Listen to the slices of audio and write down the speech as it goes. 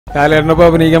ലാലേട്ടനൊപ്പം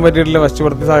അഭിനയിക്കാൻ പറ്റിയിട്ടില്ല. ഫസ്റ്റ്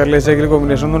പടത്തിൽ സാഗർലേശേഖർ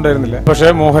കോമ്പിനേഷൻ ഒന്നും ഉണ്ടായിരുന്നില്ല. പക്ഷെ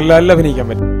മോഹൻലാലിൽ അഭിനയിക്കാൻ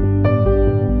പറ്റി.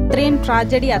 ഇത്രയും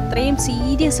ട്രാജഡി, അത്രയും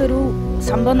സീരിയസ് ഒരു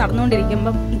സംഭവം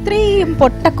നടന്നുകൊണ്ടിരിക്കുമ്പം ഇത്രയും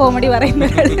പൊട്ട കോമഡി പറയുന്ന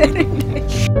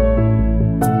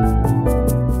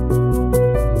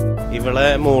ഇവളെ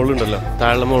മോളുണ്ടല്ലോ,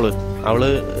 താഴെ മോള്, അവള്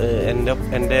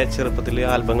എൻ്റെ ചെറുപ്പത്തിൽ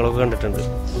ആൽബങ്ങളൊക്കെ കണ്ടിട്ടുണ്ട്.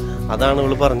 അതാണ്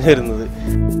ഇവള് പറഞ്ഞു തരുന്നത്.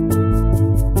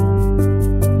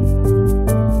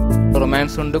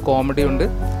 റൊമാൻസ് ഉണ്ട്, കോമഡി ഉണ്ട്,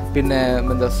 പിന്നെ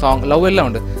എന്താ സോങ് ലവ് എല്ലാം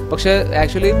ഉണ്ട്. പക്ഷെ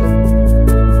ആക്ച്വലി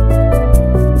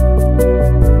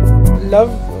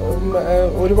ലവ്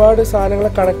ഒരുപാട്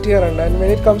സാധനങ്ങളെ കണക്ട് ചെയ്യാറുണ്ട്. And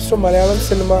when it comes to Malayalam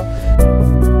cinema,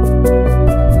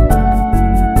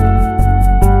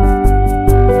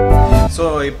 so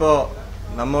ഇപ്പോൾ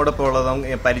നമ്മോടൊപ്പം ഉള്ളത്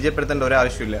പരിചയപ്പെടുത്തേണ്ട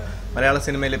ഒരാവശ്യമില്ല. മലയാള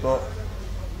സിനിമയിൽ ഇപ്പോൾ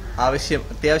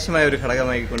അത്യാവശ്യമായ ഒരു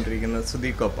ഘടകമായിക്കൊണ്ടിരിക്കുന്ന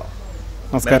സുധീകോപ്പ.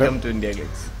 Welcome to India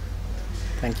glitz.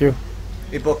 Thank you.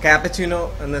 ഇപ്പോൾ കാപ്പച്ചിനോ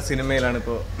എന്ന സിനിമയിലാണ്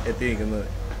ഇപ്പോൾ എത്തിയിരിക്കുന്നത്.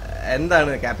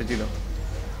 എന്താണ് കാപ്പച്ചിനോ?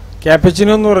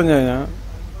 കാപ്പച്ചിനോ എന്ന് പറഞ്ഞു കഴിഞ്ഞാൽ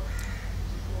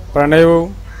പ്രണയവും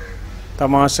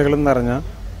തമാശകളും നിറഞ്ഞ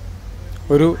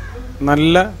ഒരു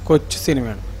നല്ല കൊച്ചു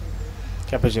സിനിമയാണ്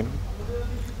കാപ്പച്ചിനോ.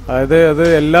 അതായത് അത്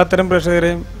എല്ലാത്തരം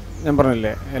പ്രേക്ഷകരെയും, ഞാൻ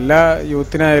പറഞ്ഞില്ലേ, എല്ലാ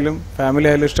യൂത്തിനായാലും ഫാമിലി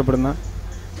ആയാലും ഇഷ്ടപ്പെടുന്ന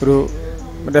ഒരു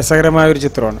രസകരമായ ഒരു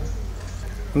ചിത്രമാണ്.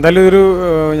 എന്തായാലും ഒരു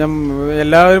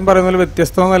എല്ലാവരും പറയുന്ന പോലെ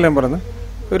വ്യത്യസ്തമെന്നല്ല ഞാൻ പറയുന്നത്,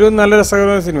 ഒരു നല്ല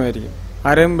രസകരമായ സിനിമയായിരിക്കും.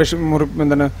 ആരെയും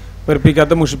എന്താണ്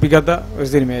വെറുപ്പിക്കാത്ത, മുഷിപ്പിക്കാത്ത ഒരു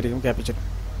സിനിമയായിരിക്കും കാപ്പച്ചിനോ.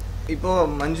 ഇപ്പോൾ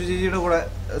മഞ്ജു ചേച്ചിയുടെ കൂടെ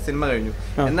സിനിമ കഴിഞ്ഞു.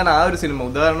 എന്താണ് ആ ഒരു സിനിമ?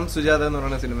 ഉദാഹരണം സുജാത എന്ന്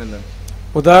പറയുന്ന സിനിമ എന്താണ്?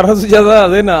 ഉദാഹരണം സുജാത,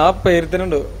 അത് തന്നെ ആ പേര് തന്നെ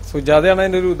ഉണ്ട്. സുജാതയാണ്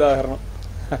അതിൻ്റെ ഒരു ഉദാഹരണം.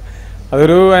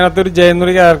 അതൊരു അതിനകത്തൊരു ജയൻ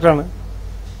എന്നൊരു ക്യാരക്ടറാണ്.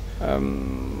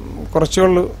 കുറച്ചേ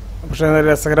ഉള്ളൂ, പക്ഷെ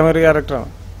രസകരമായ ഒരു ക്യാരക്ടറാണ്.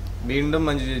 വീണ്ടും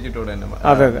മഞ്ജു ചേച്ചിയുടെ തന്നെ.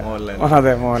 അതെ അതെ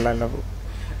അതെ, മോഹൻലാലിനൊപ്പം.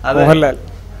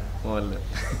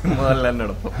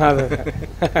 മോഹൻലാലിനോടൊപ്പം. അതെ,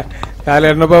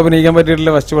 ലാലേട്ടനൊപ്പം അഭിനയിക്കാൻ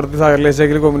പറ്റിയിട്ടില്ല. ഫസ്റ്റ് പടത്തിൽ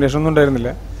സാഗർലേശേഖർ കോമ്പിനേഷൻ ഒന്നും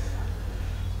ഉണ്ടായിരുന്നില്ല.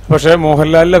 പക്ഷെ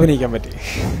മോഹൻലാലിൽ അഭിനയിക്കാൻ പറ്റി.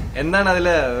 എന്താണ്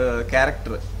അതിലെ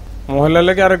ക്യാരക്ടർ?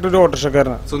 മോഹൻലാലിന്റെ ക്യാരക്ടർ ഒരു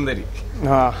ഓട്ടോറിക്ഷക്കാരനാണ്, സുന്ദരി.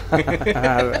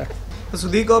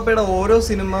 സുധീകോപ്പയുടെ ഓരോ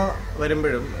സിനിമ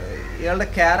വരുമ്പോഴും ഇയാളുടെ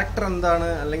ക്യാരക്ടർ എന്താണ്,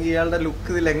 അല്ലെങ്കിൽ ഇയാളുടെ ലുക്ക്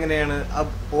ഇതിൽ എങ്ങനെയാണ്?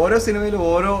 ഓരോ സിനിമയിലും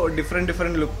ഓരോ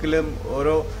ഡിഫറെന്റ് ലുക്കിലും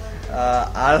ഓരോ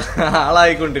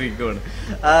ആളായിക്കൊണ്ടിരിക്കുകയാണ്.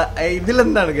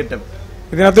 ഇതിലെന്താണ് ഗെറ്റപ്പ്?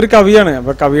 ഇതിനകത്തൊരു കവിയാണ്.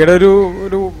 അപ്പൊ കവിയുടെ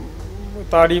ഒരു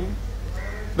താടിയും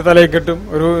ഒരു തലയെക്കെട്ടും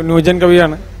ഒരു ന്യൂജൻ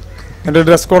കവിയാണ്. എൻ്റെ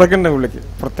ഡ്രസ് കോഡൊക്കെ ഉണ്ട് പുള്ളിക്ക്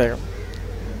പ്രത്യേകം.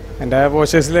 എൻ്റെ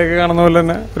പോസ്റ്റേഴ്സിലേക്ക് കാണുന്ന പോലെ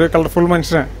തന്നെ ഒരു കളർഫുൾ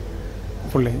മനുഷ്യനാണ്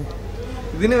പുള്ളി.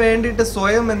 ഇതിന് വേണ്ടിയിട്ട്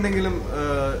സ്വയം എന്തെങ്കിലും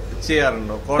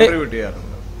ചെയ്യാറുണ്ടോ, കോൺട്രിബ്യൂട്ട് ചെയ്യാറുണ്ടോ?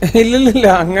 ഇല്ലില്ല,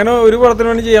 അങ്ങനെ ഒരു പടത്തിന്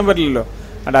വേണ്ടി ചെയ്യാൻ പറ്റില്ലല്ലോ.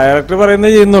 ഡയറക്ടർ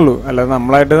പറയുന്നത് ചെയ്യുന്നുള്ളൂ. അല്ലാതെ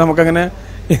നമ്മളായിട്ട്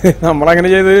നമ്മളങ്ങനെ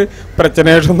ചെയ്ത്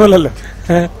പ്രശ്നമായിട്ടൊന്നുമല്ലല്ലോ,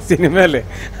 സിനിമയല്ലേ.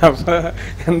 അപ്പൊ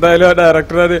എന്തായാലും ആ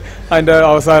ഡയറക്ടർ അതിന്റെ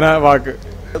അവസാന വാക്ക്.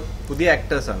 പുതിയ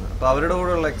ആക്ടേഴ്സ് ആണ്, അപ്പൊ അവരുടെ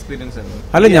കൂടെയുള്ള എക്സ്പീരിയൻസ് ആണ്.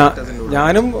 അല്ല,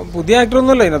 ഞാനും പുതിയ ആക്ടർ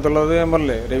ഒന്നുമല്ല ഇതിനകത്തുള്ളത്. ഞാൻ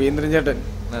പറഞ്ഞില്ലേ, രവീന്ദ്രൻ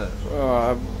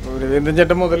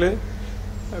ചേട്ടൻ മുതൽ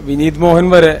വിനീത് മോഹൻ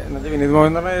വരെ. വിനീത് മോഹൻ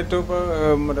എന്ന് പറഞ്ഞാൽ ഏറ്റവും ഇപ്പൊ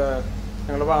മറ്റേ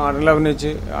ഞങ്ങളിപ്പോൾ ആടിൽ അഭിനയിച്ച്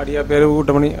അടിയാപ്പേര്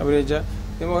കൂട്ടമണി അഭിനയിച്ച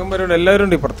വിനീത് മോഹൻ വരെ എല്ലാവരും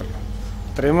ഉണ്ട് ഇപ്പുറത്തുള്ള.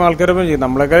 ഇത്രയും ആൾക്കാരൊപ്പം ചെയ്യും.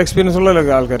 നമ്മളൊക്കെ എക്സ്പീരിയൻസ് ഉള്ളല്ലോ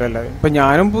ആൾക്കാരെല്ലാവരും. ഇപ്പം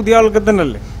ഞാനും പുതിയ ആൾക്കാർ തന്നെ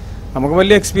അല്ലേ, നമുക്ക്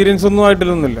വലിയ എക്സ്പീരിയൻസ് ഒന്നും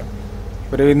ആയിട്ടൊന്നുമില്ല.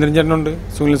 ഇപ്പോൾ രവീന്ദ്രൻ ചേട്ടനുണ്ട്,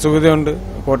 സുനിൽ സുഗതയുണ്ട്,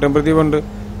 കോട്ടയം പ്രദീപുണ്ട്,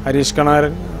 ഹരീഷ്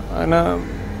കണാരൻ, അങ്ങനെ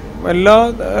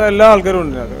എല്ലാ ആൾക്കാരും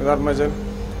ഉണ്ട്. ധർമ്മജൻ,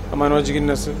 മനോജ്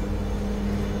ഗിന്നസ്,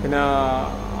 പിന്നെ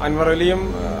അൻവർ അലിയും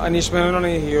അനീഷ് മേനോനാണ്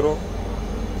ഈ ഹീറോ.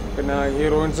 പിന്നെ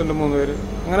ഹീറോയിൻസ് ഉണ്ട് 3 പേര്.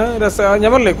 അങ്ങനെ ഞാൻ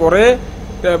പറഞ്ഞില്ലേ,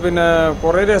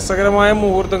 കുറേ രസകരമായ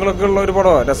മുഹൂർത്തങ്ങളൊക്കെ ഉള്ള ഒരു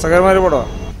പടമാണ്, രസകരമായ ഒരു പടമാണ്.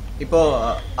 ഇപ്പോ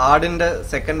ആടിന്റെ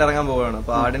സെക്കൻഡ് ഇറങ്ങാൻ പോവുകയാണ്.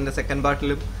 അപ്പൊ ആടിന്റെ സെക്കൻഡ്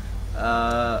പാർട്ടിലും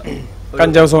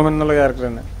കഞ്ചാവ് സോമൻ എന്നുള്ള ക്യാരക്ടർ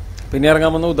തന്നെ. പിന്നെ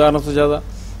ഇറങ്ങാൻ വന്ന ഉദാഹരണം സുജാത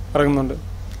ഇറങ്ങുന്നുണ്ട്.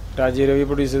 രാജീവ് രവി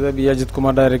പ്രൊഡ്യൂസ് ചെയ്ത, ബി അജിത്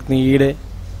കുമാർ ഡയറക്ട്, ഈടെ,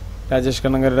 രാജേഷ്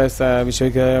കണ്ണങ്കരുടെ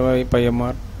വിശ്വവിഖ്യാതമായ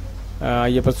പയ്യന്മാർ,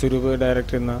 അയ്യപ്പ സ്വരൂപ്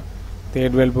ഡയറക്ടർ ചെയ്യുന്ന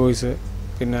തേർഡ് വേൾഡ് ബോയ്സ്,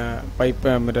 പിന്നെ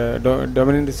മറ്റേ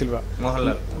ഡൊമിനിക് സിൽവ,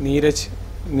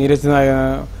 നീരജ് നായ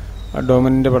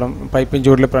ഡൊമിനിന്റെ പടം, പൈപ്പിൻ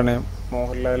ചൂടിലെ പ്രണയം,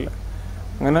 മോഹൻലാൽ,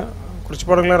 അങ്ങനെ കുറച്ച്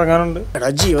പടങ്ങൾ ഇറങ്ങാനുണ്ട്.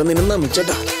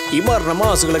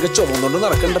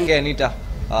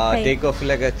 ടേക്ക്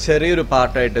ഓഫിലൊക്കെ ചെറിയൊരു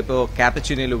പാർട്ടായിട്ട് ഇപ്പോൾ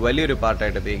കാപ്പച്ചിനോയിൽ വലിയൊരു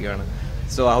പാർട്ടായിട്ട് എത്തിയിരിക്കുകയാണ്.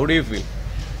 So how do you feel?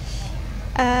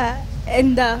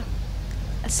 എന്താ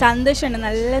സന്തോഷമുണ്ട്,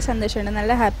 നല്ല സന്തോഷമുണ്ട്,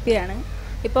 നല്ല ഹാപ്പിയാണ്.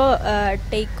 ഇപ്പോൾ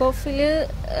ടേക്ക്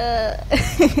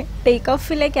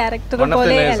ഓഫിലെ ക്യാരക്ടർ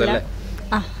പോലെയല്ല,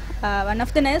 വൺ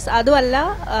ഓഫ് ദി നൈസ്. അതുമല്ല,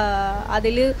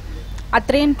 അതിൽ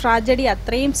അത്രയും ട്രാജഡി,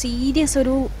 അത്രയും സീരിയസ്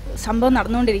ഒരു സംഭവം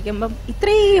നടന്നുകൊണ്ടിരിക്കുമ്പം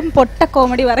ഇത്രയും പൊട്ട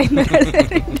കോമഡി പറയുന്ന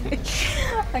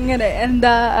അങ്ങനെ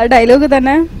എന്താ ഡയലോഗ്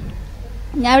തന്നെ,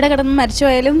 ഞാൻ ഇവിടെ കിടന്ന് മരിച്ചു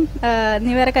പോയാലും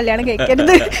നീ വേറെ കല്യാണം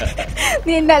കഴിക്കരുത്,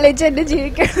 നീ എന്നെ ആലോചിച്ച് എന്നെ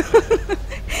ജീവിക്കണം,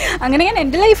 അങ്ങനെ ഞാൻ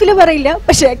എൻ്റെ ലൈഫിൽ പറയില്ല,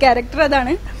 പക്ഷേ ക്യാരക്ടർ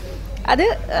അതാണ്. അത്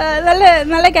നല്ല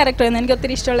നല്ല ക്യാരക്ടറായിരുന്നു, എനിക്ക്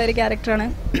ഒത്തിരി ഇഷ്ടമുള്ള ഒരു ക്യാരക്ടറാണ്.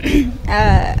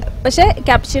 പക്ഷേ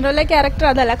ക്യാപ്ച്ചിനോയിലെ ക്യാരക്ടർ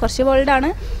അതല്ല, കുറച്ച് ബോൾഡാണ്,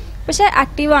 പക്ഷെ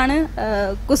ആക്റ്റീവാണ്,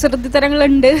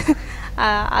 കുസൃതിത്തരങ്ങളുണ്ട്.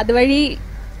 അതുവഴി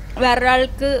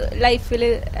വേറൊരാൾക്ക് ലൈഫിൽ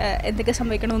എന്തൊക്കെ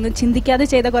സംഭവിക്കണമെന്ന് ചിന്തിക്കാതെ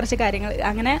ചെയ്ത കുറച്ച് കാര്യങ്ങൾ,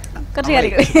 അങ്ങനെ കുറച്ച്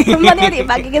കാര്യങ്ങൾ. മതി മതി,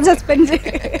 ബാക്കി സസ്പെൻസ്.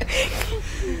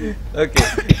 ഓക്കെ,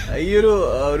 ഈ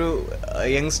ഒരു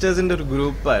യങ്സ്റ്റേഴ്സിന്റെ ഒരു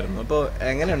ഗ്രൂപ്പായിരുന്നു. അപ്പോൾ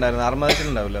എങ്ങനെ ഉണ്ടായിരുന്നു?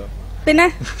 ആർമാദിച്ചിട്ടുണ്ടാവില്ലോ? പിന്നെ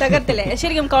തകർത്തില്ലേ,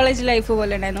 ശരിക്കും കോളേജ് ലൈഫ്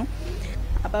പോലെ ഉണ്ടായിരുന്നു.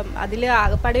 അപ്പം അതിൽ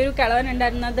ആകെപ്പാടെ ഒരു കിളവൻ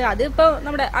ഉണ്ടായിരുന്നത് അതിപ്പോ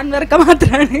നമ്മുടെ അൻവർക്ക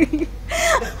മാത്രമാണ്.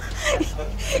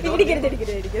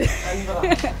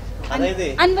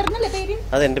 അൻവർന്നല്ലേ പേര്?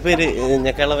 അതെന്റെ പേര്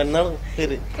കിളവെന്നാണ്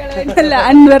പേര്. കിളവനല്ല,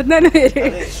 അൻവർന്നാണ് പേര്.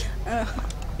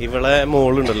 ഇവളെ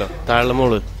മോളുണ്ടല്ലോ, താഴെ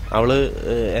മോള്, അവള്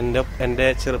എന്റെ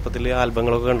ചെറുപ്പത്തില്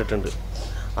ആൽബങ്ങളൊക്കെ കണ്ടിട്ടുണ്ട്.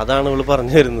 അതാണ് ഇവള്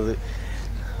പറഞ്ഞു തരുന്നത്,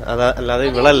 അല്ലാതെ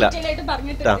ഇവളല്ല.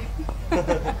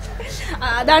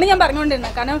 അതാണ് ഞാൻ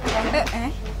പറഞ്ഞുകൊണ്ടിരുന്നത്. കാരണം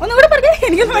ഒന്നും കൂടെ പറഞ്ഞേ,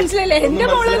 എനിക്കൊന്നും മനസ്സിലായില്ലേ, എന്റെ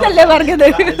മോളെന്നല്ലേ പറഞ്ഞത്.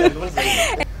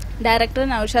 ഡയറക്ടർ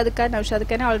നൗഷാദ്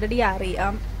ഖാനെ ഓൾറെഡി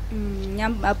അറിയാം.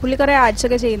 ഞാൻ പുള്ളി കുറെ ആർട്സ്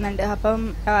ഒക്കെ ചെയ്യുന്നുണ്ട്. അപ്പം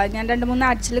ഞാൻ 2-3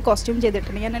 ആർട്സിൽ കോസ്റ്റ്യൂം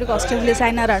ചെയ്തിട്ടുണ്ട്. ഞാനൊരു കോസ്റ്റ്യൂം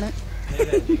ഡിസൈനറാണ്.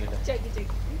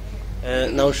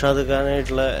 നൗഷാദ്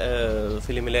ഖാനായിട്ടുള്ള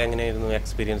ഫിലിമിലെ എങ്ങനെയായിരുന്നു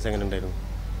എക്സ്പീരിയൻസ്? എങ്ങനെ ഉണ്ടായിരുന്നു?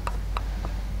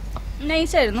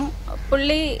 നൈസായിരുന്നു.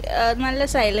 പുള്ളി നല്ല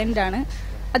സൈലന്റ് ആണ്,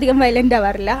 അധികം വയലന്റ്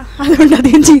ആവാറില്ല, അതുകൊണ്ട്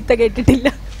അധികം ചീത്ത കേട്ടിട്ടില്ല.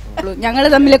 ഞങ്ങൾ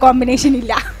തമ്മിൽ കോമ്പിനേഷൻ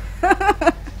ഇല്ല,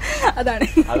 അതാണ്.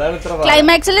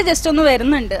 ക്ലൈമാക്സിൽ ജസ്റ്റ് ഒന്ന്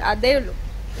വരുന്നുണ്ട്, അതേ ഉള്ളൂ.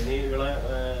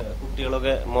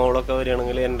 കുട്ടികളൊക്കെ മോളൊക്കെ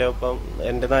വരികയാണെങ്കിൽ എന്റെ ഒപ്പം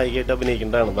എന്റെ നായികയായിട്ട്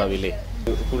അഭിനയിക്കേണ്ടതാണ് ഭാവിയിലെ.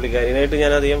 പുള്ളിക്കാരിനായിട്ട്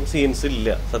ഞാൻ അധികം സീൻസ്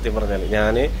ഇല്ല സത്യം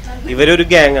പറഞ്ഞാല്. ഇവരൊരു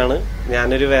ഗ്യാങ് ആണ്,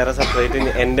 ഞാനൊരു വേറെ സെപ്പറേറ്റ്.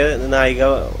 എന്റെ നായിക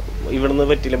ഇവിടുന്ന്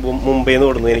പറ്റില്ല, മുംബൈന്ന്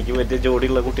കൊടുന്നു. എനിക്ക് പറ്റിയ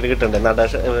ജോഡിയുള്ള കുട്ടിയെ കിട്ടണ്ടേ,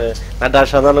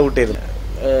 നടാഷ എന്നാണ് കുട്ടിയായിരുന്നു.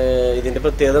 ഇതിന്റെ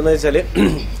പ്രത്യേകത എന്ന് വെച്ചാല്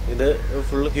ഇത്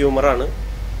ഫുൾ ഹ്യൂമറാണ്.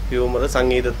 ഹ്യൂമർ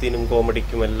സംഗീതത്തിനും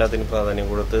കോമഡിക്കും എല്ലാത്തിനും പ്രാധാന്യം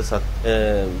കൊടുത്ത്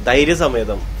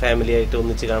ധൈര്യസമേതം ഫാമിലി ആയിട്ട്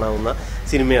ഒന്നിച്ച് കാണാവുന്ന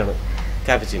സിനിമയാണ്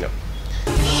കാപ്പച്ചിനോ.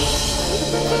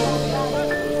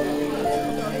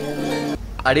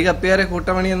 അടി കപ്പിയാരെ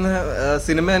കൂട്ടമണി എന്ന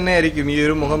സിനിമ തന്നെ ആയിരിക്കും ഈ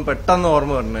ഒരു മുഖം പെട്ടെന്ന്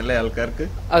ഓർമ്മ വരണം അല്ലേ ആൾക്കാർക്ക്?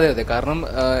 അതെ അതെ, കാരണം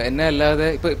എന്നെ അല്ലാതെ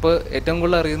ഇപ്പൊ ഏറ്റവും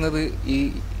കൂടുതൽ അറിയുന്നത് ഈ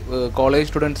കോളേജ്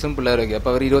സ്റ്റുഡൻസും പിള്ളേരൊക്കെ. അപ്പൊ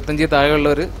അവർ 25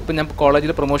 താഴെയുള്ളവർ, ഇപ്പൊ ഞാൻ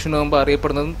കോളേജിൽ പ്രൊമോഷൻ പോകുമ്പോൾ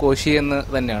അറിയപ്പെടുന്നതും കോശി എന്ന്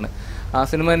തന്നെയാണ്. ആ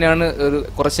സിനിമ തന്നെയാണ്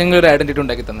കുറച്ചെങ്കിലും ഒരു ഐഡന്റിറ്റി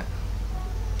ഉണ്ടാക്കി തന്നെ.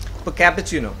 ഇപ്പൊ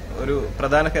കാപ്പച്ചിനോ ഒരു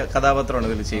പ്രധാന കഥാപാത്രമാണ്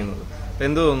ഇതിൽ ചെയ്യുന്നത്. അപ്പൊ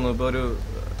എന്ത് തോന്നുന്നു ഇപ്പൊ ഒരു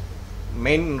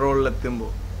മെയിൻ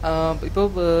റോളിലെത്തുമ്പോൾ? ഇപ്പോൾ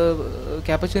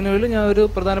കാപ്പച്ചിനോയിൽ ഞാൻ ഒരു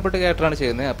പ്രധാനപ്പെട്ട ക്യാരക്ടറാണ്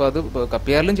ചെയ്യുന്നത്. അപ്പോൾ അത്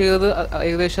കപ്പിയാറിലും ചെയ്തത്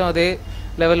ഏകദേശം അതേ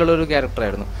ലെവലുള്ള ഒരു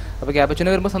ക്യാരക്ടറായിരുന്നു. അപ്പോൾ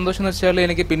കാപ്പച്ചിനോ വരുമ്പോൾ സന്തോഷം എന്ന് വെച്ചാൽ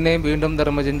എനിക്ക് പിന്നെയും വീണ്ടും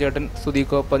ധർമ്മജൻ ചേട്ടൻ,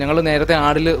 സുദീഖോ, അപ്പോൾ ഞങ്ങൾ നേരത്തെ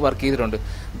ആടിൽ വർക്ക് ചെയ്തിട്ടുണ്ട്,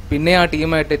 പിന്നെ ആ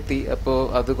ടീമായിട്ട് എത്തി. അപ്പോൾ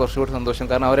അത് കുറച്ചുകൂടി സന്തോഷം,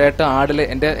 കാരണം അവരായിട്ട് ആടിൽ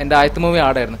എൻ്റെ ആദ്യത്തെ മൂവി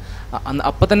ആടായിരുന്നു.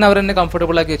 അപ്പം തന്നെ അവരെന്നെ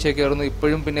കംഫർട്ടബിൾ ആക്കി വെച്ചേക്കായിരുന്നു.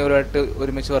 ഇപ്പോഴും പിന്നെ അവരുമായിട്ട്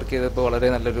ഒരുമിച്ച് വർക്ക് ചെയ്തപ്പോൾ വളരെ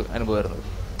നല്ലൊരു അനുഭവമായിരുന്നു.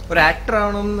 ഒരു ആക്ടർ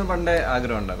ആവണമെന്ന് പണ്ടേ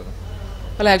ആഗ്രഹം ഉണ്ടായിരുന്നു?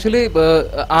 അല്ല, ആക്ച്വലി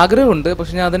ആഗ്രഹമുണ്ട്,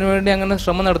 പക്ഷെ ഞാൻ അതിനുവേണ്ടി അങ്ങനെ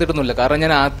ശ്രമം നടത്തിയിട്ടൊന്നുമില്ല. കാരണം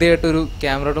ഞാൻ ആദ്യമായിട്ട് ഒരു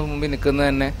ക്യാമറയുടെ മുമ്പിൽ നിൽക്കുന്നത്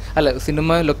തന്നെ, അല്ല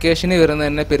സിനിമ ലൊക്കേഷനിൽ വരുന്നത്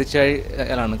തന്നെ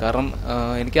പെരിച്ചാഴിയിലാണ്. കാരണം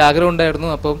എനിക്ക് ആഗ്രഹം ഉണ്ടായിരുന്നു.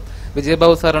 അപ്പം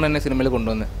വിജയബാബു സാറാണ് എന്നെ സിനിമയിൽ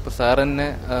കൊണ്ടുവന്നത്. അപ്പോൾ സാർ എന്നെ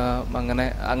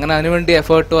അങ്ങനെ അതിനുവേണ്ടി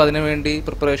എഫേർട്ടോ അതിനുവേണ്ടി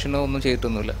പ്രിപ്പറേഷനോ ഒന്നും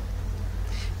ചെയ്തിട്ടൊന്നുമില്ല.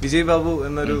 വിജയ് ബാബു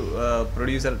എന്നൊരു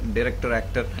പ്രൊഡ്യൂസർ, ഡയറക്ടർ,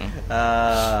 ആക്ടർ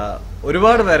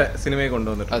ഒരുപാട് പേരെ സിനിമയിൽ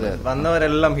കൊണ്ടുവന്നിട്ടുണ്ട്.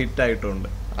 വന്നവരെല്ലാം ഹിറ്റ് ആയിട്ടുണ്ട്.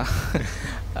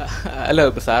 അല്ല,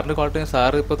 ഇപ്പൊ സാറിന്റെ കോട്ടയം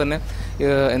സാറ് ഇപ്പൊ തന്നെ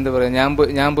എന്താ പറയാ,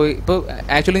 ഞാൻ പോയി ഇപ്പൊ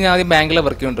ആക്ച്വലി ഞാൻ ആദ്യം ബാങ്കിലാണ്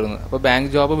വർക്ക് ചെയ്തോണ്ടിരുന്നത്. അപ്പൊ ബാങ്ക്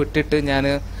ജോബ് വിട്ടിട്ട് ഞാൻ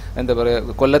എന്താ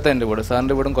പറയുക, കൊല്ലത്തെ എൻ്റെ വീട്,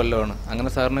 സാറിൻ്റെ വീടും കൊല്ലമാണ്. അങ്ങനെ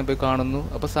സാറിനെ പോയി കാണുന്നു.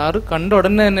 അപ്പോൾ സാറ് കണ്ട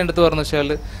ഉടനെ തന്നെ എടുത്ത് പറഞ്ഞു വെച്ചാൽ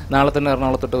നാളെ തന്നെ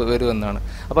എറണാകുളത്തോട്ട് വരുമെന്നാണ്.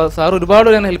 അപ്പോൾ സാർ ഒരുപാട്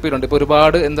ഞാൻ ഹെൽപ്പ് ചെയ്തിട്ടുണ്ട്. ഇപ്പോൾ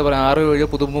ഒരുപാട് എന്താ പറയുക 6-7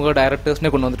 പുതുമുഖ ഡയറക്ടേഴ്സിനെ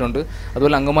കൊണ്ടുവന്നിട്ടുണ്ട്.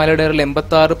 അതുപോലെ അങ്കമാലിയുടെ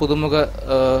 86 പുതുമുഖ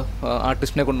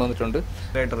ആർട്ടിസ്റ്റിനെ കൊണ്ടുവന്നിട്ടുണ്ട്.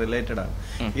 റിലേറ്റഡ് ആണ്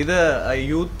ഇത്,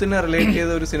 യൂത്തിനെ റിലേറ്റ്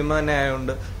ചെയ്ത ഒരു സിനിമ തന്നെ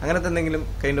ആയതുകൊണ്ട് അങ്ങനത്തെ എന്തെങ്കിലും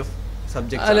കൈൻഡ് ഓഫ്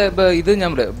സബ്ജക്ട്? അല്ല, ഇപ്പോൾ ഇത് ഞാൻ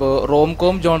പറയാം, ഇപ്പോൾ റോം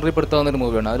കോം ജോണറിൽ പെടുത്താവുന്ന ഒരു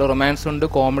മൂവിയാണ്. അതിൽ റൊമാൻസ് ഉണ്ട്,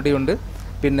 കോമഡി ഉണ്ട്,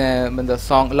 പിന്നെ എന്താ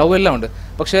സോങ്, ലവ് എല്ലാം ഉണ്ട്.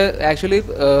 പക്ഷെ ആക്ച്വലി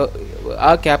ആ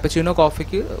കാപ്പച്ചിനോ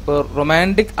കോഫിക്ക്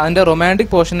അതിന്റെ റൊമാൻറ്റിക്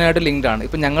പോർഷനായിട്ട് ലിങ്ക്ഡ് ആണ്.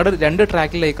 ഇപ്പൊ ഞങ്ങളുടെ 2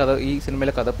 ട്രാക്കിലായി കഥ, ഈ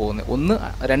സിനിമയിലെ കഥ പോകുന്നത്. ഒന്ന്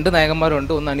 2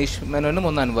 നായകന്മാരുണ്ട്, ഒന്ന് അനീഷ് മേനോനും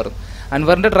ഒന്ന് അൻവറും.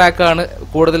 അൻവറിന്റെ ട്രാക്കാണ്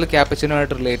കൂടുതൽ കാപ്പച്ചിനോ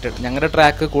ആയിട്ട് റിലേറ്റഡ്. ഞങ്ങളുടെ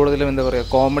ട്രാക്ക് കൂടുതലും എന്താ പറയാ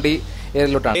കോമഡി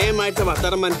ഏതിലോട്ടാണ്.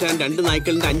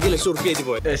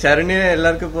 ശരണ്യ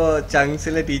എല്ലാവർക്കും ഇപ്പോ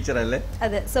ചങ്സിലെ ടീച്ചർ അല്ലേ?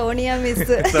 അതെ, സോണിയ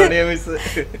മിസ്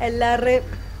എല്ലാവരുടെയും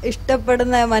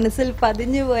ഇഷ്ടപ്പെടുന്ന, മനസ്സിൽ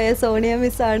പതിഞ്ഞു പോയ സോണിയ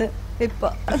മിസ് ആണ് ഇപ്പൊ.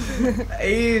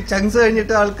 ഈ ചങ്സ്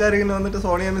കഴിഞ്ഞിട്ട് ആൾക്കാർ ഇങ്ങനെ വന്നിട്ട്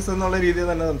സോണിയ മിസ് എന്നുള്ള രീതിയിൽ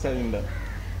തന്നെ സംസാരിക്കുന്നുണ്ട്.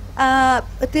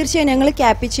 തീർച്ചയായും ഞങ്ങൾ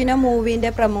കാപ്പിച്ചിനോ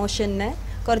മൂവിന്റെ പ്രൊമോഷന്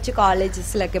കുറച്ച്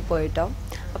കോളേജസിലൊക്കെ പോയിട്ടോ.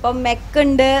 അപ്പം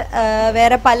മെക്കുണ്ട്,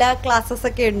 വേറെ പല ക്ലാസ്സസ്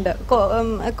ഒക്കെ ഉണ്ട്,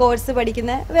 കോഴ്സ്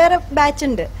പഠിക്കുന്ന വേറെ ബാച്ച്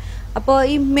ഉണ്ട്. അപ്പോൾ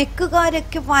ഈ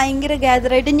മെക്കുകാരൊക്കെ ഭയങ്കര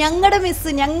ഗ്യാദറായിട്ട് ഞങ്ങളുടെ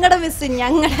മിസ്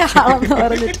ഞങ്ങളുടെ ആളെന്ന്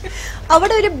പറഞ്ഞിട്ട്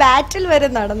അവിടെ ഒരു ബാറ്റിൽ വരെ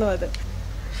നടന്നു. അത്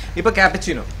ഇപ്പൊ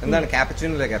കാപ്പച്ചിനോ, എന്താണ്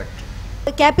കാപ്പച്ചിനോയിലെ ക്യാരക്ടർ?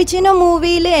 കാപ്പിച്ചിനോ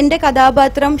മൂവിയിൽ എൻ്റെ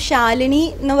കഥാപാത്രം ശാലിനി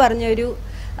എന്ന് പറഞ്ഞൊരു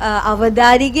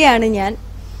അവതാരികയാണ് ഞാൻ.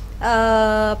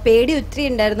 പേടി ഒത്തിരി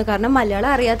ഉണ്ടായിരുന്നു, കാരണം മലയാളം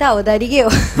അറിയാത്ത അവതാരികയോ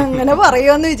അങ്ങനെ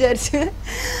പറയുമെന്ന് വിചാരിച്ച്.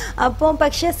 അപ്പോൾ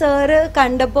പക്ഷെ സാറ്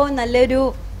കണ്ടപ്പോൾ നല്ലൊരു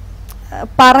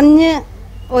പറഞ്ഞ്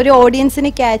ഒരു ഓഡിയൻസിന്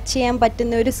ക്യാച്ച് ചെയ്യാൻ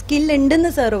പറ്റുന്ന ഒരു സ്കിൽ ഉണ്ടെന്ന്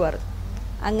സാറ് പറഞ്ഞു.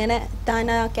 അങ്ങനെ താൻ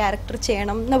ആ ക്യാരക്ടർ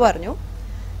ചെയ്യണം എന്ന് പറഞ്ഞു.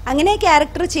 അങ്ങനെ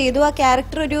ക്യാരക്ടർ ചെയ്തു. ആ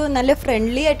ക്യാരക്ടർ ഒരു നല്ല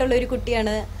ഫ്രണ്ട്ലി ആയിട്ടുള്ള ഒരു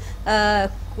കുട്ടിയാണ്.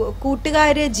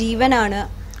 കൂട്ടുകാര് ജീവനാണ്.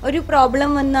 ഒരു പ്രോബ്ലം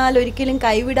വന്നാൽ ഒരിക്കലും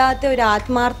കൈവിടാത്ത ഒരു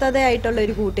ആത്മാർത്ഥതയായിട്ടുള്ള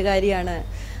ഒരു കൂട്ടുകാരിയാണ്.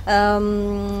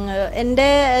 എൻ്റെ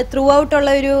ത്രൂ ഔട്ടുള്ള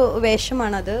ഒരു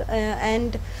വേഷമാണത്.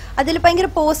 ആൻഡ് അതിൽ ഭയങ്കര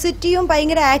പോസിറ്റീവും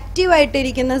ഭയങ്കര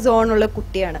ആക്റ്റീവായിട്ടിരിക്കുന്ന സോണുള്ള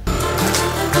കുട്ടിയാണ്.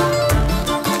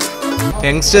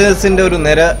 യങ്സ്റ്റേഴ്സിന്റെ ഒരു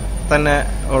നിര തന്നെ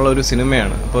ഉള്ള ഒരു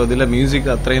സിനിമയാണ്. അപ്പോൾ ഇതിലെ മ്യൂസിക്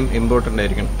അത്രയും ഇമ്പോർട്ടൻ്റ്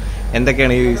ആയിരിക്കണം.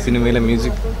 എന്തൊക്കെയാണ് ഈ സിനിമയിലെ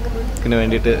മ്യൂസിക്കിന്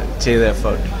വേണ്ടിയിട്ട് ചെയ്ത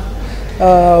എഫേർട്ട്?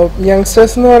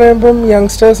 യങ്സ്റ്റേഴ്സ് എന്ന് പറയുമ്പം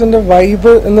യങ്സ്റ്റേഴ്സിൻ്റെ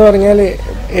വൈബ് എന്ന് പറഞ്ഞാൽ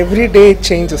എവറി ഡേ ഇറ്റ്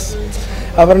ചേഞ്ചസ്.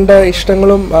 അവരുടെ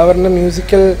ഇഷ്ടങ്ങളും അവരുടെ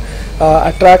മ്യൂസിക്കൽ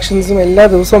അട്രാക്ഷൻസും എല്ലാ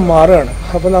ദിവസവും മാറുകയാണ്.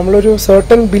 അപ്പോൾ നമ്മളൊരു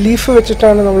സർട്ടൻ ബിലീഫ്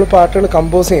വെച്ചിട്ടാണ് നമ്മൾ പാട്ടുകൾ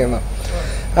കമ്പോസ് ചെയ്യുന്നത്.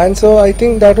 And so I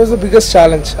think that was the biggest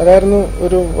challenge. അതായിരുന്നു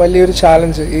ഒരു വലിയൊരു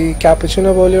ചാലഞ്ച്. ഈ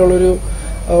കാപ്പച്ചിനോ പോലെയുള്ളൊരു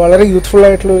വളരെ യൂത്ത്ഫുൾ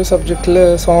ആയിട്ടുള്ള ഒരു സബ്ജക്റ്റിൽ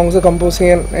സോങ്സ് കമ്പോസ്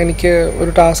ചെയ്യാൻ എനിക്ക്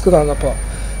ഒരു ടാസ്ക് തന്നപ്പോൾ.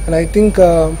 ആൻഡ് ഐ തിങ്ക്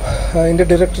എൻ്റെ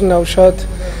ഡയറക്ടർ നൗഷാദ്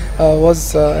വാസ്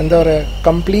എന്താ പറയുക,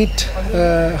 കംപ്ലീറ്റ്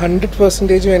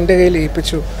 100% എൻ്റെ കയ്യിൽ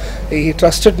ഏൽപ്പിച്ചു. ഈ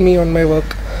trusted me on my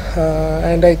work.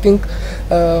 And I think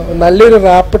നല്ലൊരു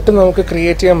റാപ്പിട്ട് നമുക്ക്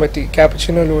ക്രിയേറ്റ് ചെയ്യാൻ പറ്റി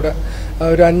കാപ്പച്ചിനോയിലൂടെ.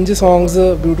 ഒരു 5 സോങ്സ്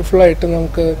ബ്യൂട്ടിഫുള്ളായിട്ട്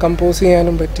നമുക്ക് കമ്പോസ്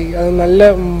ചെയ്യാനും പറ്റി. അത്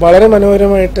വളരെ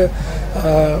മനോഹരമായിട്ട്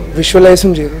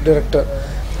വിഷ്വലൈസും ചെയ്തു ഡയറക്ടർ.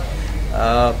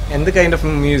 എന്ത് കൈൻഡ് ഓഫ്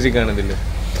മ്യൂസിക് ആണ് ഇതിൽ?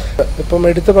 ഇപ്പം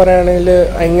എടുത്ത് പറയുകയാണെങ്കിൽ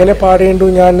എങ്ങനെ പാടേണ്ടു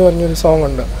ഞാൻ എന്ന് പറഞ്ഞൊരു സോങ്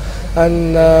ഉണ്ട്.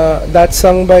 And that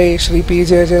sung by Shri P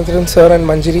Jayachandran sir and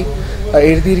മഞ്ജരി.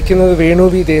 എഴുതിയിരിക്കുന്നത് വേണു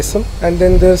വി ദേശം. And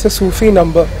then ദെയർസ് A Sufi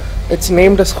number. It's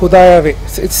named S ഹുദായ way.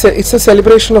 It's A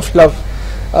celebration of love.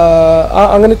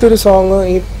 അങ്ങനത്തെ ഒരു സോങ്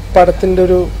ഈ പടത്തിൻ്റെ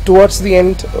ഒരു ടുവേർഡ്സ് ദി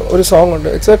എൻഡ് ഒരു സോങ് ഉണ്ട്.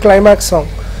 It's A climax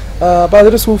song. അപ്പോൾ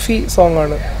അതൊരു സൂഫി സോങ്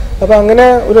ആണ്. അപ്പോൾ അങ്ങനെ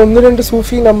ഒരു 1-2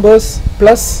 സൂഫി നമ്പേഴ്സ്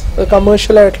പ്ലസ്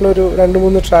കമേഴ്ഷ്യൽ ആയിട്ടുള്ള ഒരു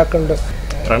 2-3 ട്രാക്ക് ഉണ്ട്.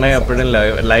 പ്രണയം എപ്പോഴും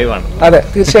ലൈവാണ്. അതെ,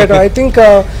 തീർച്ചയായിട്ടും. ഐ തിങ്ക്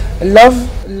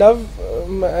ലവ്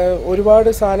ഒരുപാട്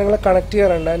സാധനങ്ങളെ കണക്ട്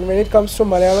ചെയ്യാറുണ്ട്. And when it comes to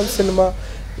Malayalam cinema,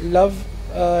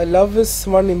 love is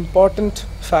one important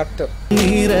factor.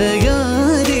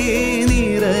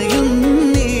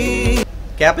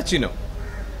 കാപ്പച്ചിനോ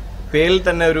പേരിൽ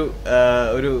തന്നെ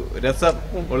ഒരു രസം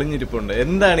ഒളിഞ്ഞിരിപ്പുണ്ട്.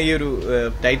 എന്താണ് ഈ ഒരു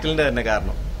ടൈറ്റിലിന്റെ തന്നെ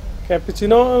കാരണം?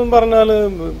 കാപ്പച്ചിനോ എന്ന് പറഞ്ഞാൽ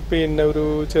പിന്നെ ഒരു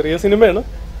ചെറിയ സിനിമയാണ്,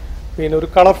 പിന്നെ ഒരു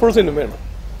കളർഫുൾ സിനിമയാണ്.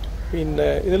 പിന്നെ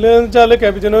ഇതിൽ വെച്ചാൽ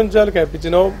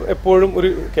കാപ്പിച്ചിനോ എപ്പോഴും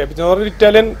കാപ്പിച്ചിനോ ഒരു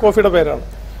ഇറ്റാലിയൻ കോഫിയുടെ പേരാണ്.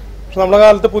 പക്ഷെ നമ്മുടെ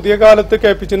കാലത്ത്, പുതിയ കാലത്ത്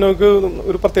കാപ്പിച്ചിനോക്ക്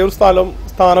ഒരു പ്രത്യേക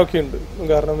സ്ഥാനമൊക്കെ ഉണ്ട്.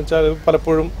 കാരണം വെച്ചാൽ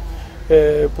പലപ്പോഴും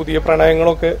പുതിയ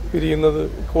പ്രണയങ്ങളൊക്കെ പിരിയുന്നത്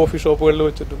കോഫി ഷോപ്പുകളിൽ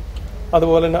വെച്ചിട്ടും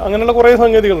അതുപോലെ തന്നെ അങ്ങനെയുള്ള കുറേ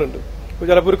സംഗതികളുണ്ട്.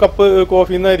 ചിലപ്പോൾ ഒരു കപ്പ്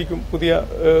കോഫിയിൽ നിന്നായിരിക്കും പുതിയ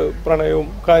പ്രണയവും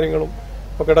കാര്യങ്ങളും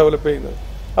ഒക്കെ ഡെവലപ്പ് ചെയ്യുന്നത്.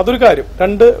 അതൊരു കാര്യം.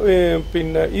 2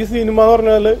 പിന്നെ ഈ സിനിമ എന്ന്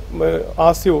പറഞ്ഞാൽ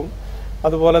ഹാസ്യവും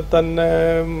അതുപോലെ തന്നെ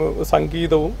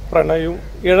സംഗീതവും പ്രണയവും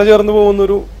ഇഴചേർന്ന്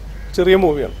പോകുന്നൊരു ചെറിയ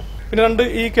മൂവിയാണ്. പിന്നെ 2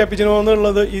 ഈ കാപ്പിച്ചിനോ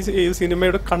എന്നുള്ളത് ഈ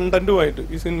സിനിമയുടെ കണ്ടന്റുമായിട്ട്,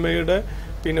 ഈ സിനിമയുടെ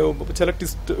പിന്നെ ചില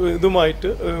ട്വിസ്റ്റ് ഇതുമായിട്ട്,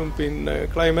 പിന്നെ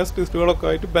ക്ലൈമാക്സ് ട്വിസ്റ്റുകളൊക്കെ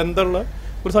ആയിട്ട് ബന്ധമുള്ള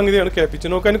ഒരു സംഗതിയാണ്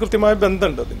കാപ്പിച്ചിനോ. അതിന് കൃത്യമായ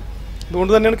ബന്ധമുണ്ട് അതിന്.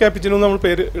 അതുകൊണ്ട് തന്നെയാണ് കാപ്പിച്ചിനോ നമ്മൾ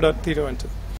പേര് ഇടാൻ തീരുമാനിച്ചത്.